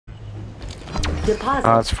Deposit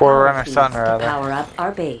Oh, it's Forerunner Sun, rather. Power up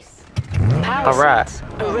our base. Alright.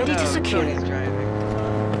 Ready to secure.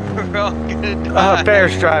 We're all gonna die. Oh,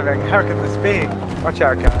 Bear's driving. How can this be? Watch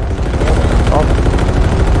out, guys. Oh.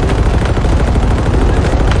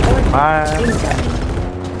 My.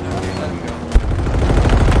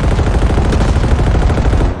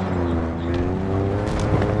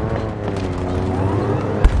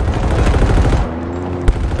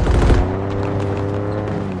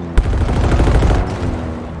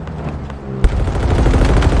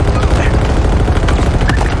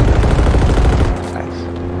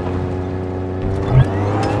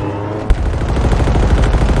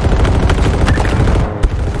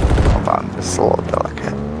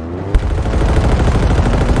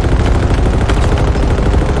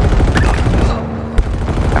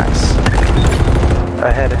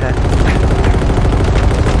 Ahead.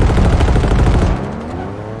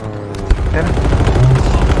 Hit him.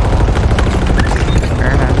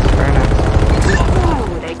 Very nice.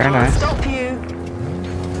 Very nice. Stop you.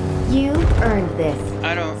 You earned this.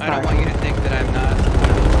 I don't want you to think that I'm not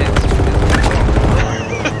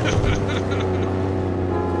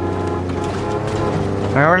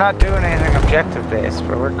I mean, we're not doing anything objective based,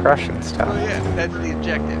 but we're crushing stuff. Oh yeah, that's the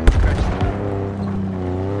objective. Crushing.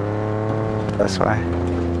 This way.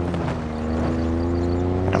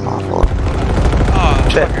 Get him off a little. Oh,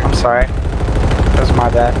 shit, fucker. I'm sorry. That was my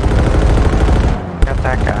bad. Got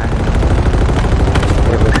that guy.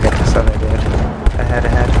 Maybe we can get this other dude. Ahead.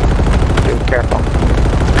 Dude, careful.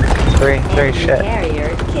 Three, shit. Carrier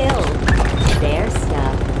killed. Their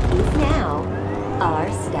stuff is now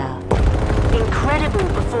our stuff. Incredible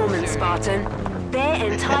performance, Spartan.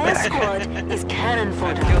 Their entire squad is cannon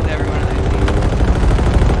fodder. I've killed everyone on that team.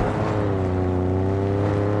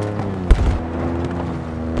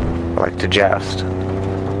 I like to joust. You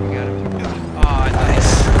got him. Oh,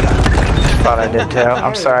 Nice. Thought I did too.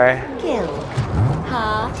 I'm sorry. Kill.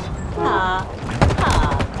 Ha.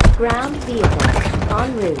 Ground vehicle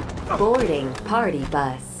en route. Boarding party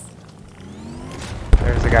bus.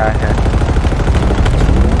 There's a guy here.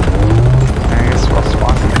 I guess we'll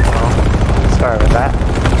spawn him. Well, sorry about that.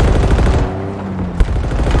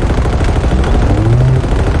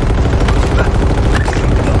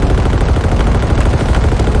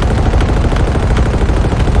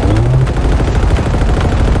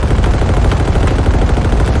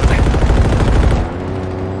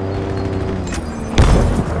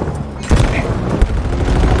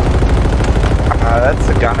 That's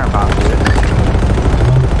a gunner mob, dude.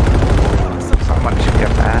 Someone should get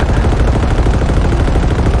that.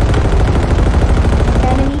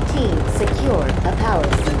 Enemy team secured a power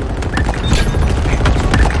seed.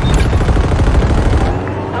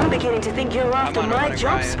 I'm beginning to think you're after my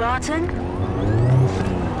job, Spartan.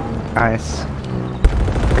 Nice.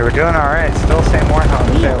 Okay, we're doing alright. Still same Warthog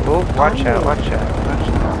too. Ooh, watch out.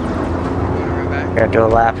 Gotta do a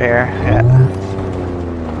lap here. Yeah.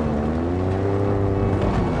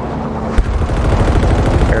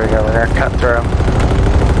 Here we go, we're gonna cut through.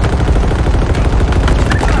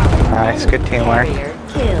 Nice, good teamwork.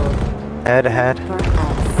 Killed. Head. For us.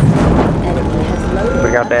 Enemy has loaded.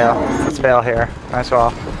 We got bail. Let's bail here. Nice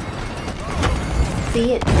ball.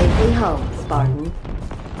 See it safely home, Spartan.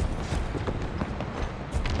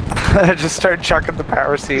 Just start chucking the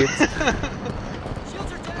power seeds.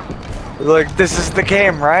 Look, this is the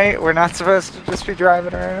game, right? We're not supposed to just be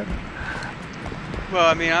driving around. well,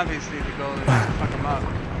 I mean, obviously the goal is to fuck them up.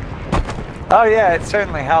 Oh yeah, it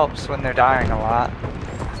certainly helps when they're dying a lot.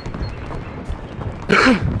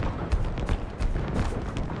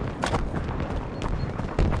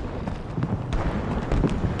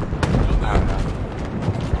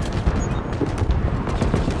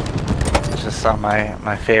 It's just on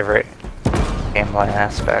my favorite gameplay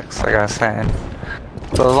aspects, like I was saying.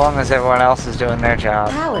 So as long as everyone else is doing their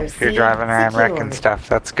job, Power if you're seed driving around secured. wrecking stuff,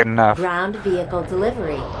 that's good enough. Ground vehicle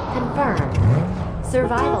delivery confirmed.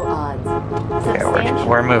 Survival odds. Yeah,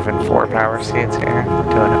 we're moving 4 power seeds here.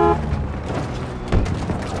 Doing it.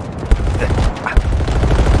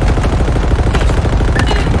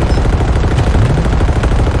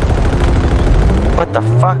 What the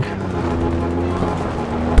fuck?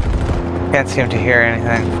 Can't seem to hear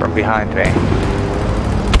anything from behind me.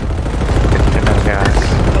 Good to know,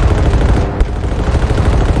 guys.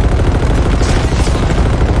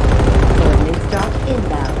 Coordinates drop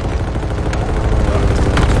inbound.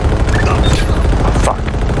 Oh, fuck.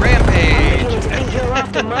 I'm Rampage! beginning to think you're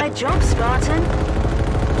after my job, Spartan.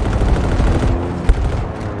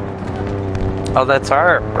 Oh, that's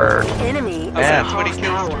our bird. The enemy is Yeah. at 20 half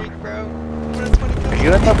kill power. streak, bro. What a 20 kill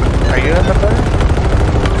Are you in the bird?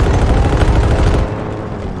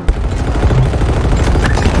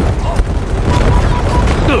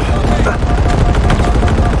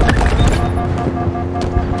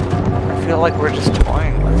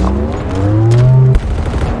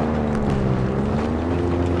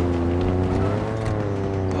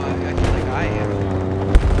 Well, I feel like I am.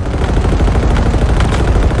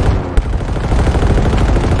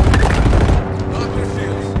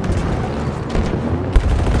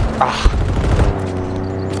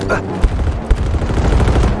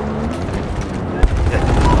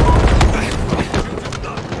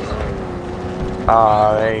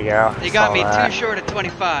 Oh, there you go. You got Saw me that. too short at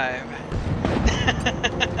 25.